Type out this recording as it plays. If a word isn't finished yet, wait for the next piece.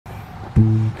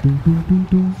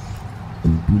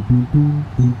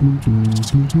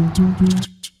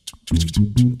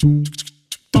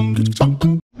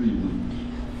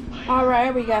All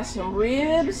right, we got some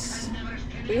ribs.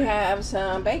 We have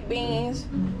some baked beans.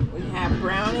 We have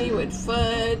brownie with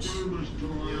fudge.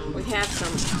 We have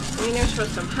some wieners for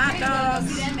some hot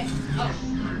dogs.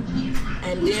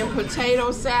 And then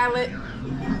potato salad.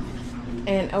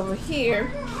 And over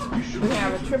here, we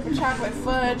have a triple chocolate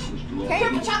fudge cake.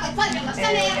 And we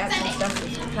got some stuff for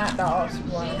some hot dogs. We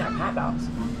want to have hot dogs.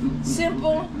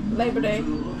 Simple Labor Day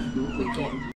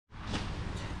weekend.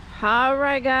 All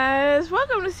right, guys,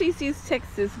 welcome to CiCi's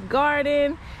Texas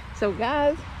Garden. So,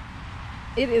 guys,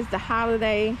 it is the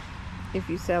holiday. If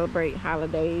you celebrate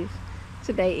holidays,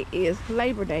 today is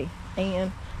Labor Day,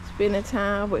 and spending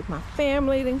time with my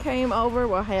family that came over.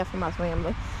 Well, half of my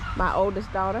family, my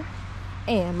oldest daughter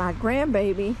and my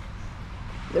grandbaby.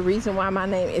 The reason why my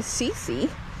name is CiCi,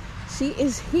 she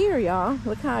is here, y'all.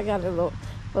 Look how I got a little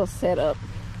setup.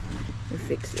 Let me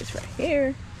fix this right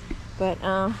here. But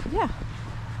yeah.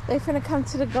 They finna come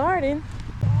to the garden.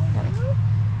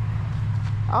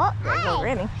 Oh, there's no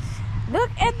Granny. Look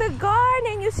at the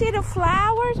garden. You see the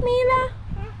flowers, Mila?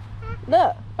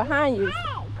 Look, behind you.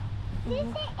 This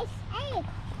is egg.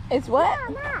 It's what?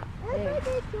 Mama,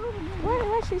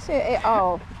 What she said?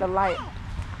 Oh, the light.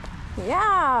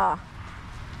 Yeah.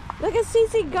 Look at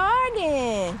CiCi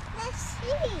garden. let's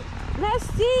see. Let's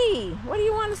see. What do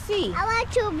you want to see? I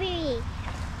want strawberry.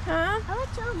 Huh? I want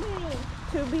strawberry.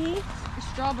 To be?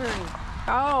 Strawberry.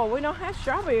 Oh, we don't have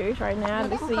strawberries right now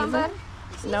this season.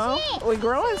 No, we're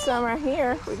growing some right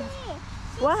here.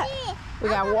 What? We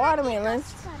got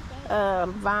watermelons,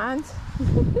 vines.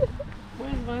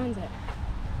 Where's vines at?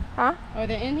 Huh? Are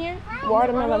they in here?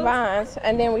 Watermelon vines,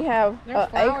 and then we have There's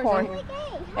flowers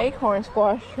in acorn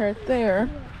squash right there.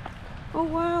 Oh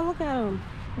wow, look at them.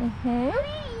 Mhm.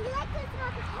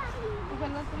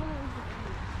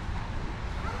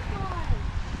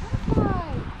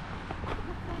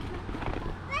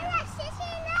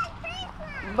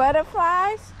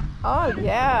 Butterflies? Oh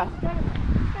yeah.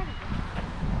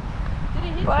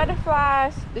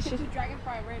 Butterflies. This is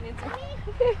dragonfly ran into.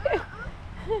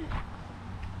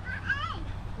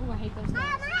 Oh, I hate those things.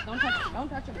 Don't touch it. Don't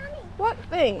touch them. What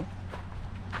thing?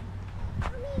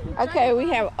 Okay, we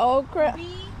have okra.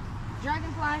 Bee,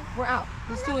 dragonfly, we're out.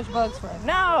 There's too much bugs for us.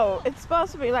 No, it's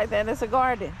supposed to be like that. It's a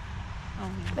garden.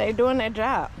 They're doing their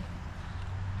job.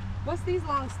 What's these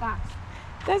long stalks?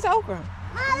 That's okra.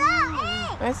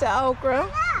 That's the okra.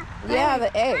 Yeah,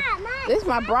 the egg. This is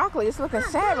my broccoli. It's looking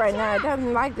sad right now. It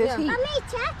doesn't like this heat. Mommy,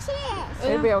 touch it.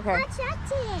 It'll be okay. Touch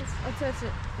it. I'll touch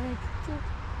it.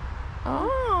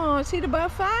 Oh, see the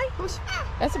butterfly?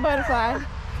 That's a butterfly.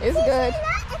 It's good. It's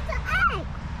an egg.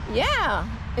 Yeah,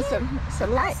 it's a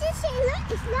light.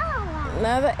 Look, it's another one.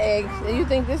 Another egg. You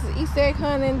think this is Easter egg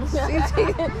hunt in the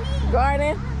CiCi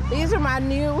garden? These are my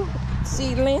new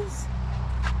seedlings.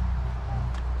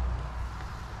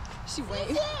 She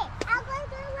waves.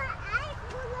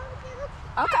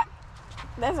 Okay.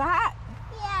 That's hot.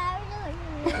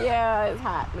 Yeah, it's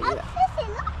hot. Yeah.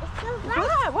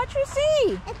 What? What you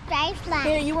see? It's butterfly.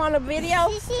 Here, you want a video?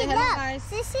 Say hello, guys.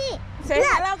 Sissy. Say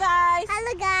hello, guys.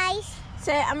 Hello, guys.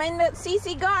 Say, I'm in the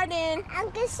CiCi garden. I'm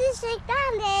going to see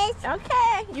Gandhi.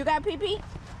 Okay. You got pee-pee?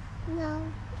 No.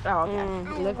 Oh,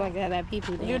 okay. You look like that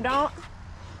pee-pee. You don't?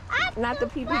 Not the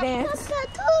pee-pee dance?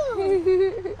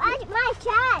 My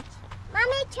cat.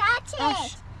 Mommy, touch Oh,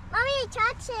 it. Mommy,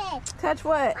 touch it. Touch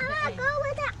what? I want to go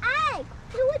with the egg.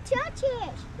 You will touch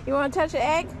it. You want to touch the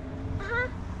egg? Uh-huh.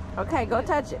 Okay, go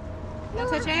touch it. Want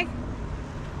to touch egg?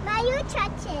 Now you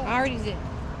touch it. I already did.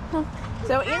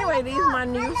 So anyway, these are my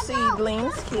new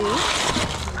seedlings, cute.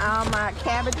 My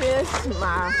cabbages,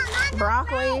 my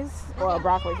broccolis. Well,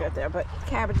 broccoli's right there, but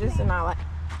cabbages and all that.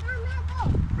 Mama, go.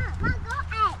 Mama, go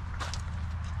egg.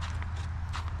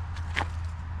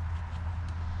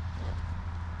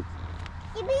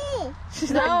 Gibby.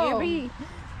 She's No. like, Gibby.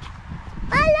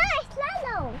 It's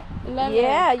yellow.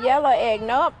 Yeah, yellow egg.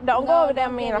 Nope, don't go over there,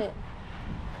 Mina.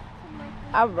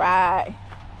 All right.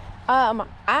 I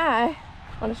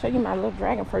want to show you my little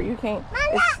dragon fur. You can't.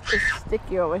 It's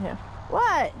sticky over here.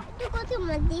 What? You go to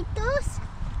mosquitoes.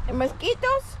 The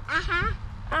mosquitoes? Uh-huh.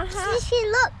 Uh-huh. See,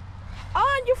 look.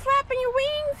 Oh, and you flapping your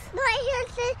wings? Right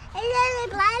here's a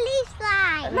little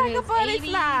butterfly. Like a It's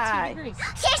butterfly. 82 degrees.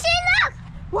 Sissy, look.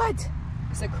 What?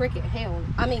 It's a cricket. Hell.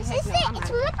 I mean, heck no, Sissy, I'm it's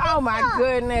not. mosquito. Oh my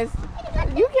goodness.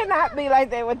 You cannot be like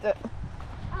that with the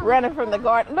running from the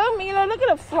garden. Look, Mila, look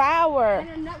at the flower. What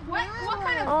kind of what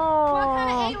kind of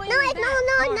Oh, alien is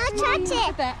that? No, not touch Look it.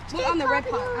 at that. Look on the red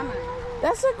pot. I'm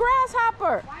that's a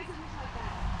grasshopper. Why is it look like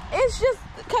that? It's just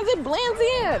because it blends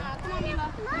in. Come on,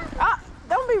 Mila. Oh,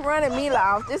 don't be running Mila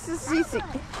off. This is CiCi.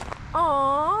 Aww.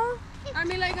 All right,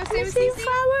 Mila, you gonna stay You with see CiCi?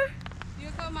 flower? You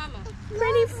go, Mama.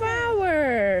 Pretty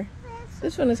flower.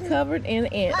 This one is covered in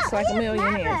ants, like a million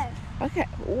ants. Okay.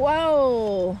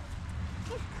 Whoa.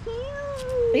 It's cute.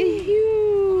 It's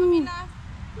huge. Mila.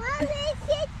 Mommy,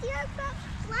 it's your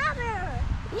flower.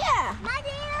 Yeah.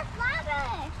 Mommy, it's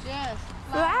flower. Yes.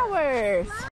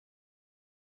 Flowers.